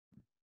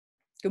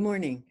Good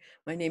morning.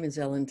 My name is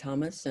Ellen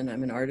Thomas, and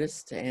I'm an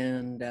artist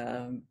and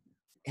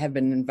have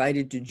been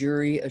invited to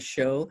jury a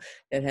show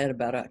that had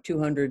about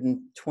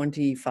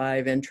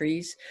 225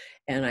 entries,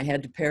 and I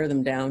had to pare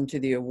them down to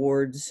the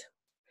awards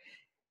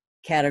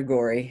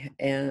category.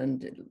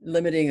 And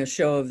limiting a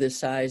show of this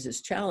size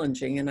is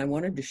challenging, and I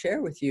wanted to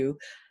share with you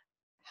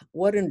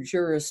what a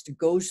jurist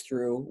goes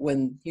through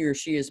when he or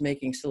she is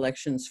making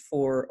selections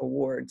for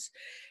awards.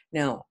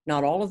 Now,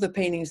 not all of the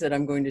paintings that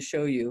I'm going to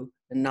show you,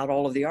 and not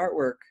all of the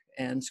artwork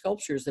and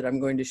sculptures that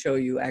I'm going to show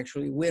you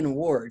actually win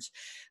awards.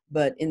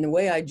 But in the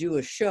way I do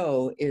a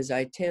show is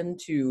I tend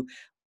to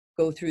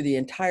go through the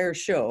entire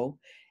show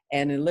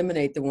and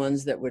eliminate the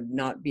ones that would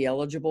not be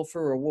eligible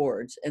for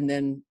awards, and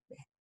then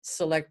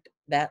select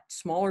that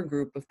smaller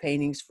group of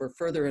paintings for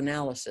further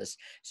analysis.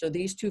 So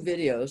these two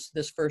videos,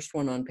 this first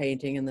one on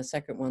painting and the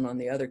second one on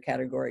the other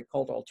category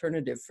called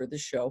alternative for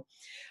this show,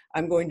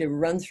 I'm going to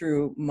run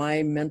through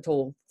my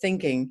mental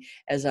thinking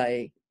as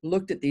I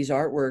looked at these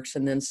artworks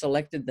and then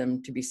selected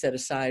them to be set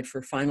aside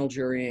for final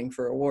jurying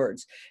for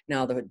awards.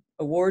 Now, the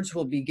awards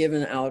will be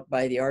given out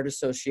by the art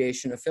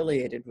association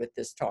affiliated with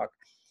this talk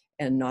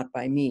and not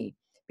by me,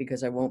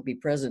 because I won't be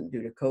present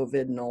due to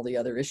COVID and all the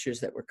other issues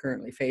that we're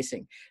currently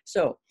facing.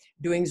 So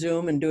doing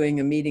Zoom and doing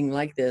a meeting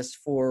like this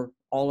for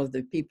all of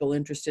the people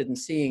interested in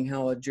seeing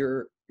how a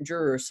juror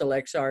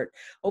selects art,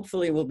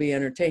 hopefully will be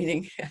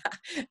entertaining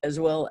as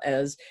well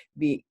as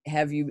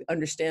have you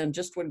understand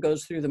just what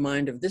goes through the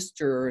mind of this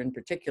juror in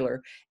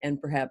particular,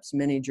 and perhaps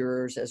many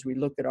jurors as we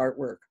look at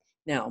artwork.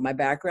 Now, my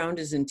background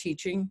is in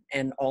teaching,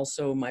 and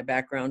also my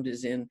background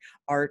is in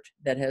art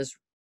that has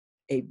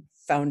a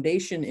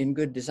foundation in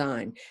good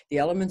design. The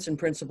elements and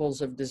principles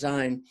of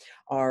design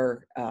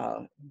are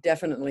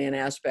definitely an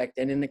aspect.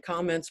 And in the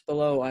comments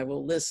below, I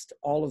will list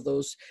all of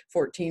those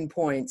 14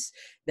 points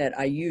that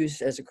I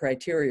use as a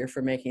criteria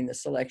for making the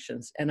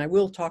selections. And I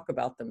will talk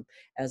about them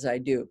as I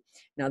do.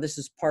 Now, this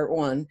is part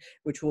 1,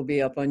 which will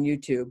be up on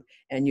YouTube.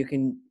 And you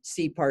can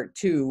see part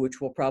 2, which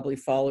will probably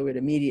follow it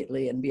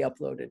immediately and be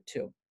uploaded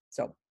too.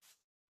 So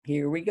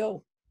here we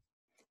go.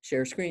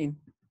 Share screen.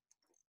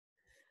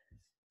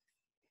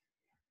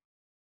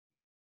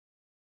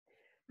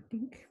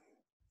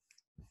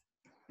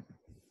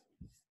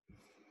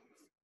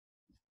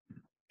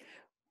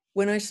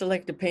 When I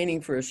select a painting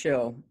for a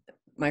show,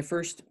 my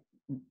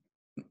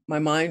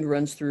mind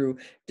runs through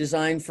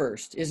design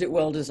first. Is it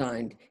well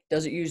designed?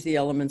 Does it use the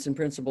elements and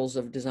principles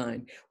of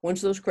design?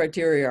 Once those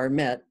criteria are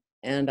met,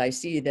 and I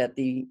see that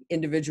the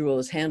individual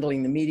is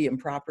handling the medium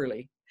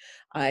properly,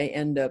 I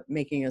end up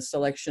making a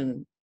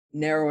selection,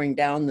 narrowing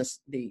down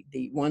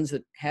the ones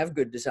that have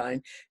good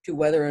design to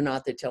whether or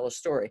not they tell a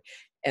story.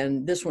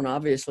 And this one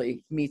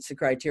obviously meets the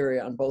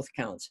criteria on both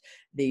counts.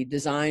 The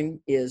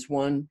design is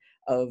one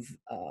of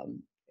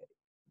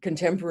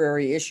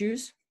contemporary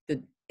issues,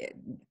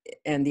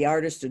 and the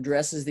artist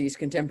addresses these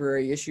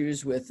contemporary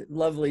issues with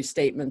lovely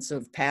statements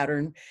of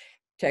pattern,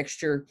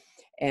 texture,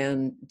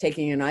 and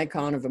taking an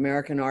icon of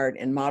American art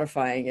and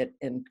modifying it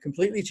and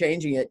completely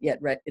changing it, yet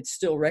it's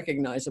still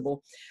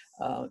recognizable,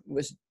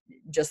 was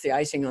just the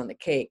icing on the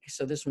cake.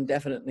 So this one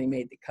definitely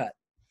made the cut.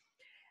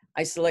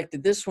 I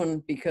selected this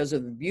one because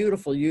of the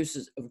beautiful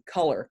uses of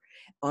color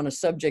on a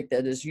subject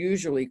that is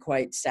usually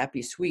quite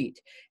sappy sweet.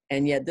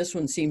 And yet this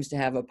one seems to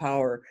have a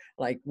power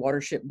like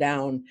Watership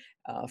Down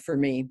for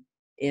me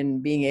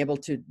in being able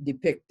to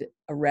depict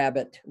a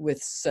rabbit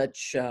with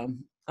such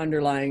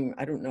underlying,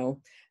 I don't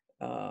know,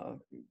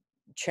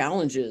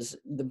 challenges.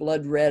 The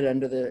blood red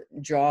under the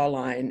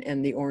jawline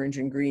and the orange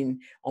and green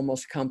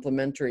almost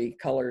complementary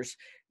colors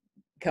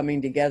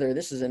coming together.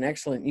 This is an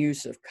excellent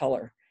use of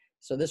color.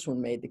 So this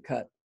one made the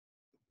cut.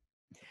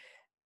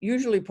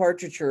 Usually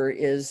portraiture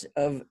is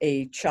of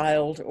a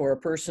child or a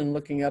person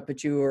looking up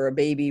at you, or a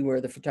baby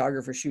where the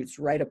photographer shoots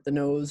right up the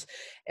nose.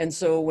 And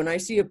so when I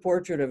see a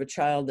portrait of a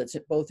child that's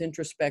both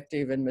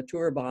introspective and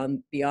mature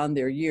beyond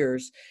their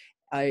years,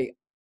 I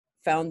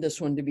found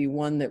this one to be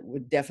one that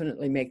would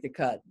definitely make the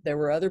cut. There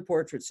were other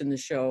portraits in the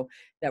show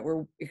that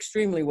were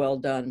extremely well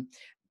done.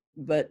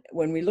 But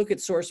when we look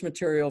at source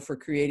material for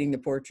creating the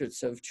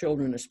portraits of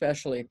children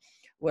especially,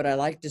 what I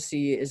like to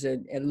see is a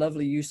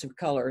lovely use of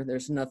color.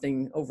 There's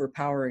nothing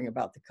overpowering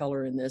about the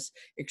color in this,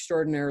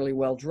 extraordinarily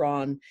well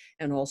drawn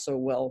and also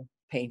well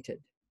painted.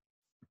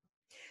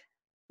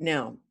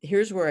 Now,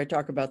 here's where I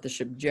talk about the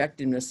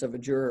subjectiveness of a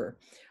juror.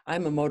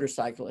 I'm a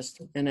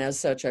motorcyclist, and as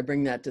such, I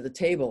bring that to the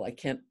table.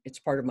 It's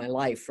part of my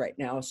life right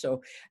now,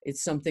 so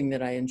it's something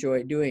that I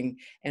enjoy doing.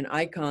 And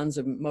icons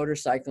of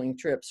motorcycling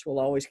trips will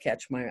always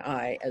catch my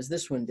eye, as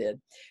this one did.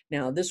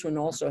 Now, this one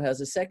also has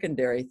a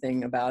secondary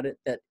thing about it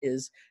that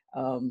is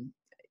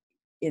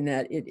in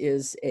that it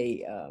is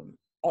a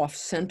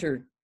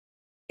off-center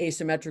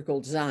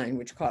asymmetrical design,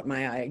 which caught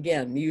my eye.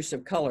 Again, the use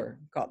of color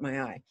caught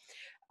my eye.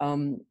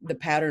 The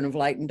pattern of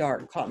light and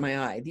dark caught my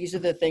eye. These are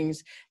the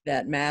things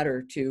that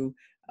matter to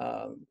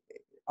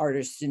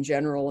artists in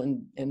general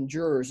and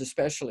jurors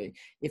especially.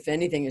 If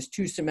anything is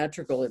too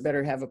symmetrical, it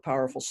better have a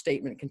powerful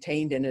statement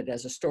contained in it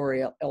as a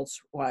story,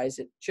 elsewise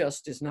it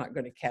just is not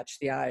going to catch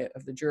the eye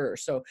of the juror.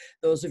 So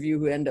those of you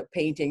who end up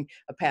painting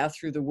a path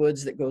through the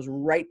woods that goes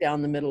right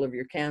down the middle of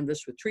your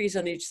canvas with trees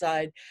on each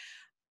side,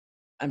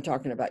 I'm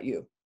talking about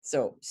you.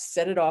 So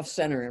set it off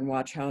center and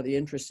watch how the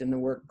interest in the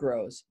work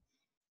grows.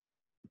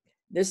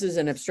 This is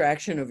an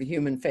abstraction of a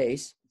human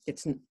face.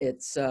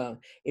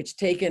 It's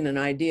taken an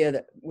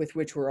idea with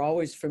which we're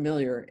always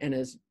familiar and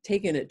has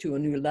taken it to a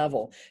new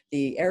level.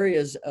 The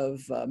areas of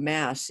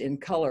mass in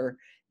color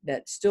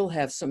that still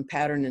have some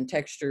pattern and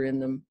texture in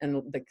them,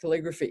 and the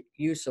calligraphic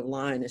use of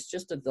line is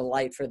just a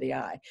delight for the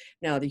eye.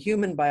 Now, the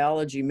human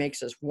biology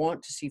makes us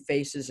want to see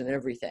faces and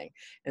everything.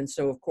 And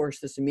so, of course,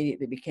 this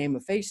immediately became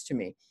a face to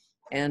me.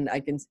 And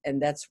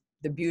that's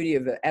the beauty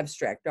of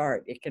abstract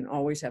art. It can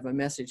always have a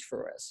message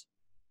for us.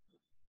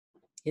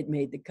 It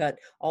made the cut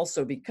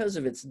also because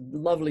of its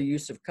lovely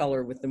use of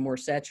color with the more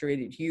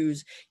saturated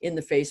hues in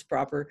the face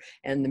proper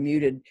and the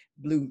muted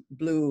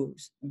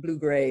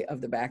blue-gray of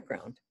the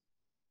background.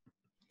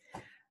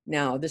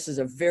 Now, this is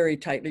a very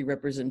tightly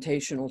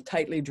representational,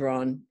 tightly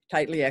drawn,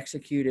 tightly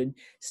executed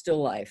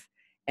still life.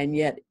 And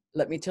yet,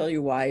 let me tell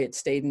you why it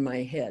stayed in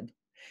my head.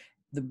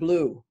 The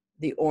blue,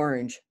 the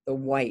orange, the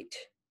white,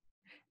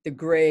 the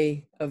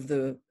gray of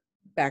the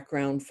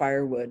background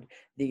firewood,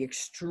 the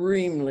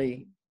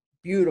extremely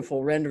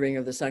beautiful rendering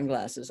of the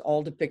sunglasses,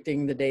 all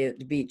depicting the day at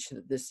the beach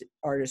that this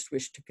artist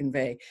wished to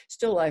convey.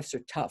 Still lifes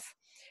are tough.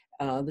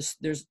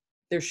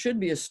 There should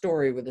be a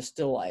story with a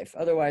still life.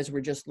 Otherwise, we're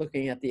just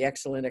looking at the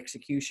excellent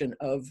execution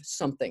of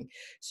something.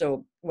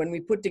 So when we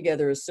put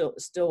together a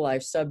still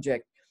life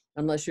subject,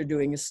 unless you're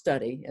doing a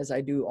study, as I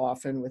do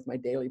often with my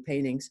daily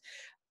paintings,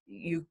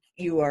 you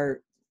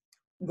are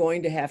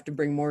going to have to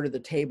bring more to the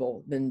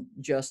table than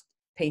just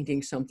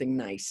painting something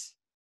nice.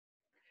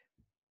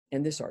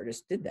 And this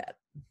artist did that.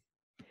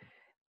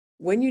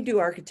 When you do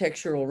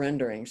architectural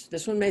renderings,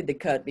 this one made the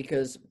cut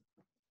because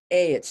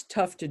A, it's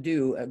tough to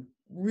do a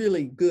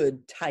really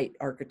good, tight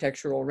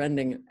architectural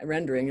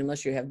rendering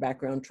unless you have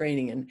background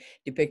training in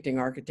depicting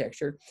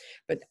architecture.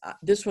 But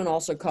this one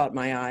also caught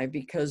my eye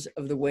because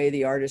of the way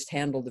the artist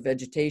handled the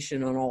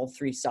vegetation on all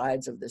three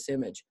sides of this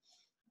image.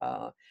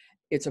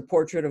 It's a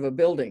portrait of a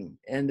building,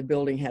 and the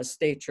building has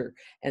stature,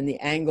 and the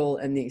angle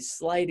and the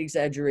slight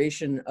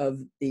exaggeration of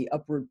the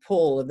upward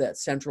pull of that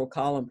central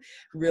column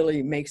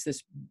really makes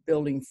this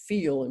building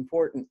feel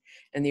important.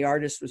 And the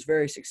artist was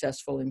very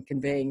successful in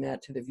conveying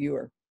that to the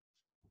viewer.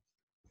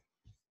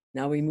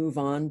 Now we move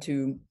on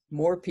to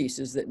more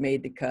pieces that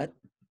made the cut.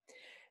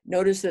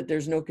 Notice that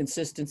there's no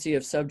consistency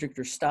of subject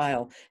or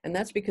style, and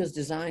that's because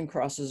design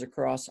crosses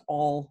across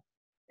all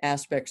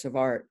aspects of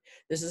art.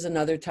 This is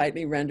another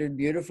tightly rendered,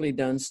 beautifully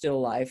done still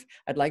life.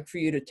 I'd like for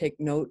you to take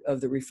note of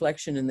the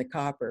reflection in the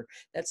copper.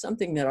 That's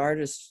something that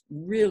artists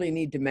really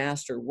need to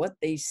master. What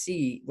they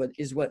see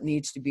is what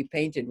needs to be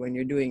painted when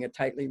you're doing a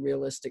tightly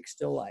realistic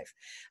still life.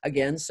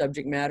 Again,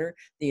 subject matter,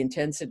 the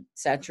intense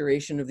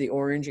saturation of the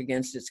orange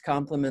against its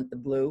complement, the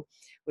blue,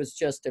 was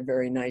just a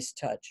very nice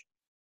touch.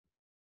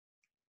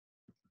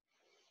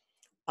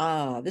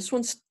 This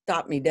one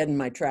stopped me dead in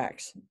my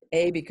tracks.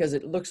 A, because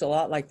it looks a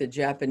lot like the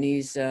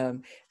Japanese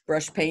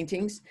brush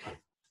paintings,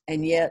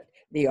 and yet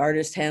the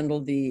artist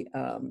handled the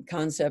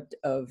concept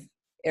of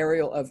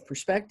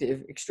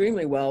perspective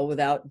extremely well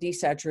without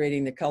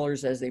desaturating the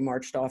colors as they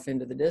marched off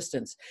into the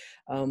distance.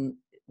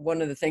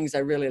 One of the things I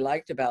really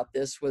liked about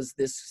this was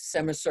this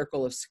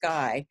semicircle of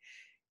sky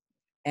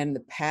and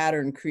the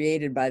pattern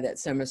created by that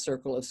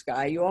semicircle of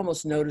sky. You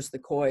almost notice the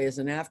koi as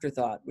an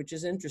afterthought, which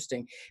is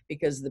interesting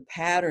because the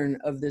pattern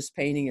of this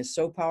painting is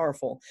so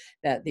powerful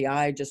that the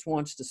eye just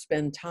wants to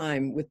spend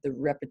time with the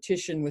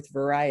repetition with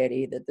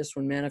variety that this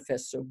one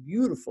manifests so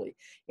beautifully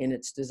in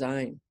its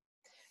design.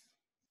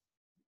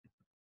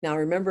 Now,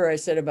 remember I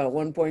said about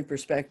one-point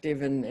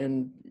perspective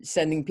and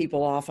sending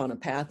people off on a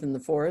path in the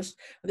forest?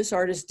 This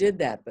artist did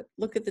that, but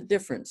look at the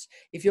difference.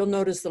 If you'll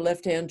notice the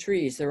left-hand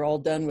trees, they're all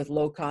done with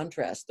low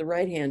contrast. The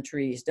right-hand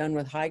trees done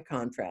with high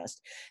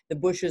contrast. The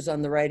bushes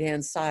on the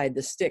right-hand side,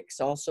 the sticks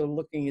also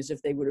looking as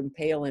if they would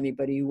impale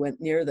anybody who went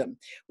near them.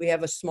 We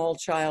have a small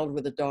child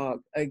with a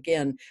dog.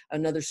 Again,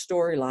 another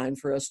storyline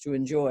for us to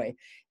enjoy.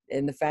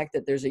 And the fact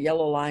that there's a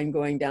yellow line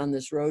going down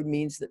this road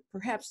means that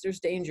perhaps there's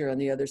danger on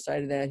the other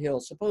side of that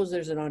hill. Suppose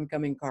there's an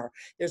oncoming car.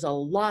 There's a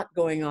lot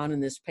going on in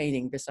this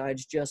painting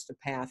besides just a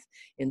path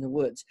in the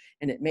woods.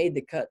 And it made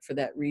the cut for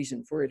that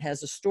reason, for it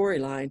has a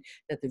storyline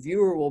that the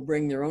viewer will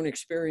bring their own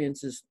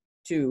experiences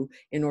to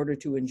in order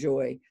to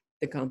enjoy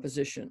the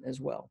composition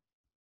as well.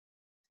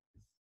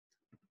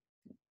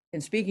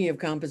 And speaking of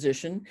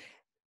composition,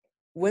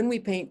 when we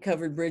paint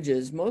covered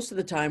bridges, most of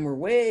the time we're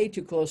way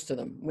too close to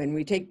them. When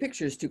we take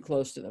pictures too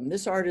close to them,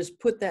 this artist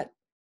put that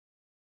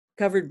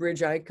covered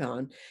bridge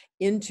icon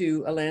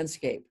into a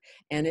landscape,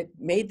 and it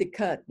made the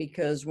cut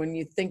because when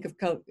you think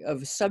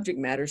of subject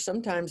matter,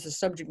 sometimes the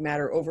subject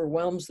matter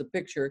overwhelms the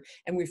picture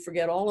and we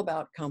forget all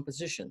about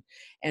composition.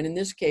 And in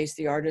this case,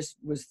 the artist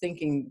was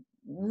thinking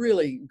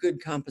really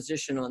good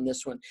composition on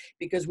this one,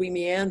 because we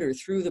meander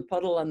through the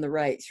puddle on the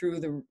right,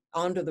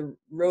 onto the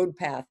road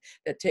path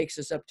that takes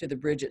us up to the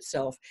bridge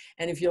itself.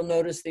 And if you'll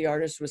notice, the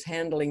artist was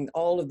handling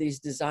all of these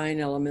design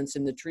elements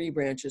in the tree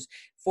branches,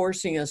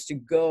 forcing us to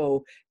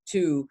go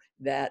to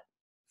that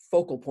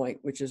focal point,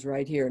 which is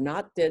right here,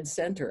 not dead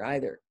center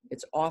either.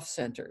 It's off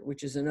center,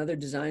 which is another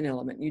design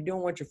element. You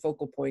don't want your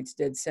focal points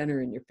dead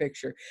center in your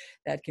picture.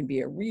 That can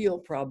be a real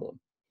problem.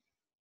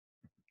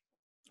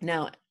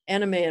 Now,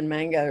 anime and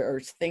manga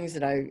are things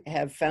that I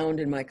have found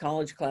in my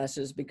college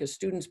classes because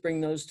students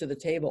bring those to the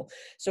table.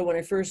 So when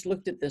I first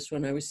looked at this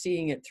one, I was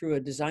seeing it through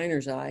a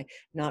designer's eye,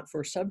 not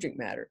for subject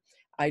matter.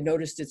 I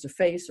noticed it's a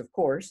face, of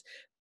course,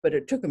 but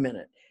it took a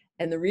minute.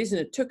 And the reason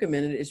it took a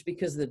minute is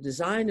because the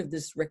design of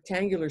this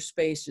rectangular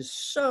space is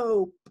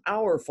so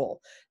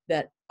powerful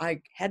that I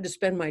had to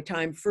spend my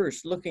time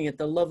first looking at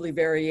the lovely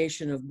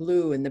variation of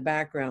blue in the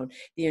background,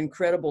 the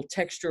incredible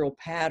textural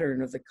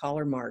pattern of the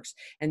color marks,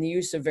 and the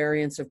use of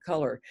variants of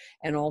color,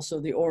 and also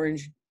the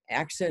orange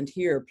accent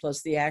here,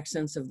 plus the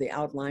accents of the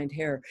outlined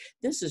hair.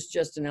 This is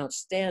just an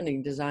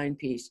outstanding design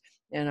piece.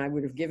 And I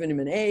would have given him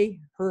an A,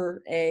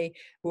 her A,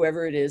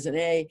 whoever it is, an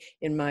A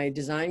in my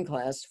design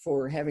class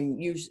for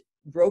having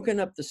broken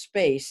up the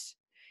space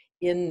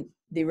in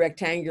the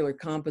rectangular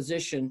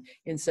composition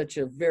in such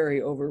a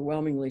very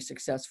overwhelmingly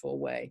successful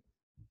way.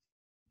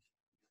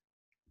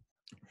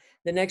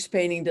 The next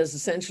painting does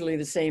essentially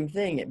the same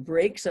thing. It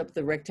breaks up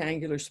the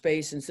rectangular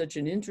space in such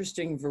an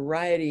interesting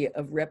variety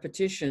of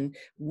repetition.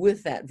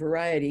 With that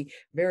variety,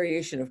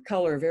 variation of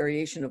color,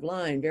 variation of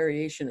line,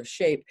 variation of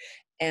shape,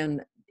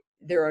 and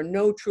there are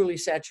no truly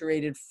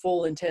saturated,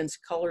 full, intense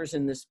colors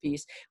in this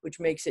piece, which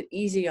makes it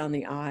easy on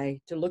the eye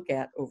to look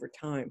at over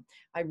time.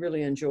 I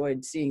really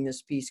enjoyed seeing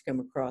this piece come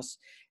across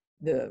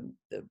the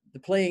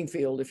playing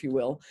field, if you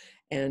will,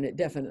 and it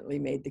definitely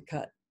made the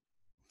cut.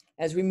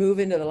 As we move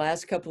into the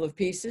last couple of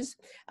pieces,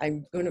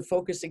 I'm going to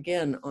focus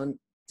again on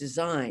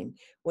design.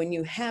 When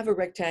you have a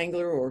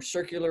rectangular or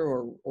circular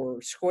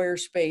or square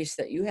space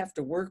that you have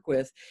to work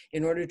with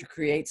in order to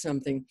create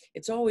something,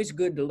 it's always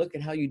good to look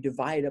at how you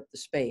divide up the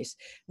space.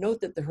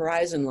 Note that the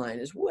horizon line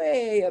is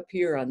way up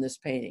here on this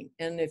painting.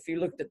 And if you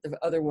looked at the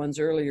other ones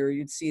earlier,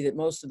 you'd see that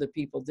most of the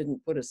people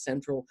didn't put a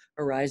central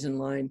horizon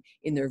line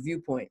in their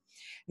viewpoint.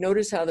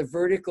 Notice how the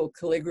vertical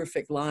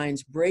calligraphic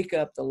lines break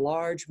up the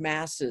large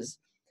masses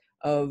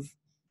of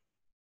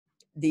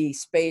the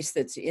space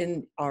that's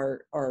in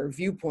our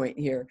viewpoint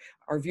here.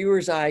 Our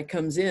viewer's eye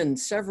comes in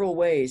several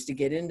ways to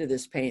get into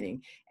this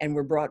painting, and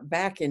we're brought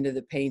back into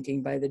the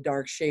painting by the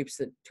dark shapes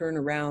that turn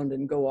around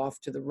and go off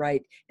to the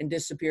right and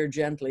disappear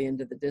gently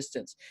into the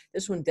distance.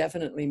 This one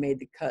definitely made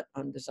the cut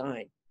on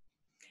design,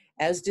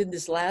 as did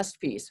this last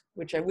piece,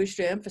 which I wish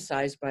to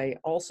emphasize by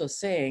also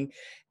saying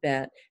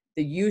that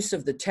the use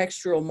of the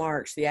textural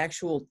marks, the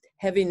actual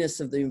heaviness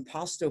of the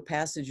impasto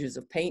passages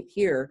of paint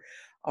here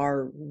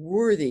are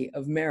worthy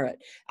of merit.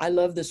 I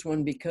love this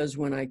one because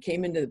when I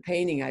came into the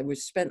painting, I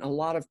spent a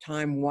lot of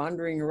time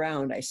wandering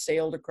around. I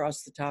sailed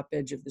across the top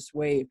edge of this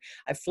wave.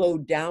 I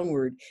flowed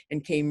downward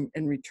and came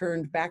and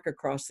returned back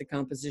across the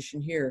composition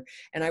here.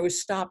 And I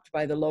was stopped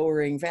by the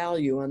lowering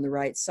value on the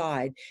right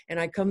side. And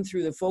I come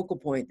through the focal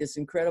point, this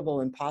incredible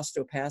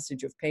impasto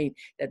passage of paint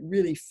that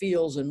really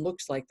feels and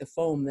looks like the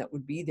foam that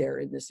would be there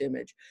in this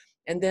image.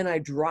 And then I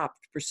dropped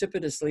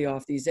precipitously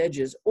off these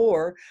edges,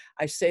 or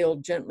I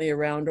sailed gently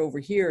around over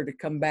here to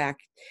come back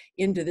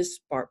into this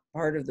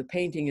part of the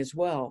painting as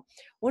well.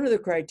 One of the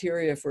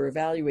criteria for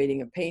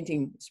evaluating a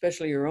painting,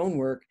 especially your own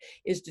work,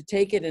 is to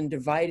take it and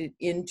divide it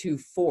into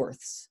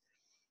fourths,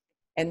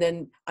 and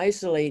then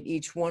isolate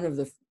each one of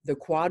the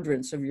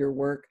quadrants of your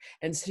work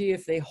and see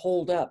if they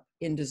hold up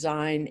in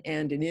design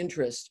and in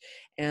interest.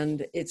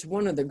 And it's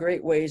one of the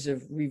great ways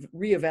of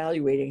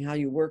reevaluating how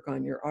you work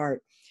on your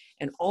art.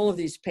 And all of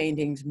these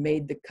paintings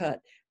made the cut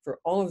for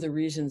all of the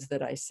reasons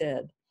that I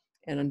said.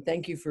 And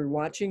thank you for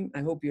watching.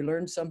 I hope you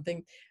learned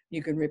something.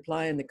 You can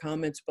reply in the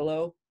comments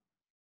below.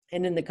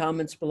 And in the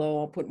comments below,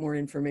 I'll put more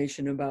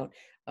information about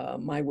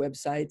my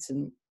websites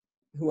and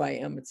who I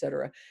am,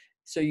 etc.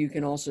 So you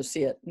can also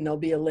see it. And there'll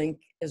be a link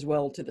as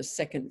well to the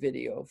second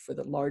video for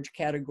the large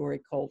category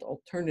called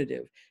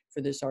Alternative for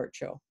this art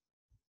show.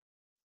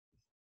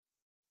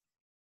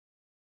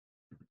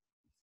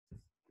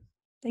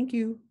 Thank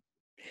you.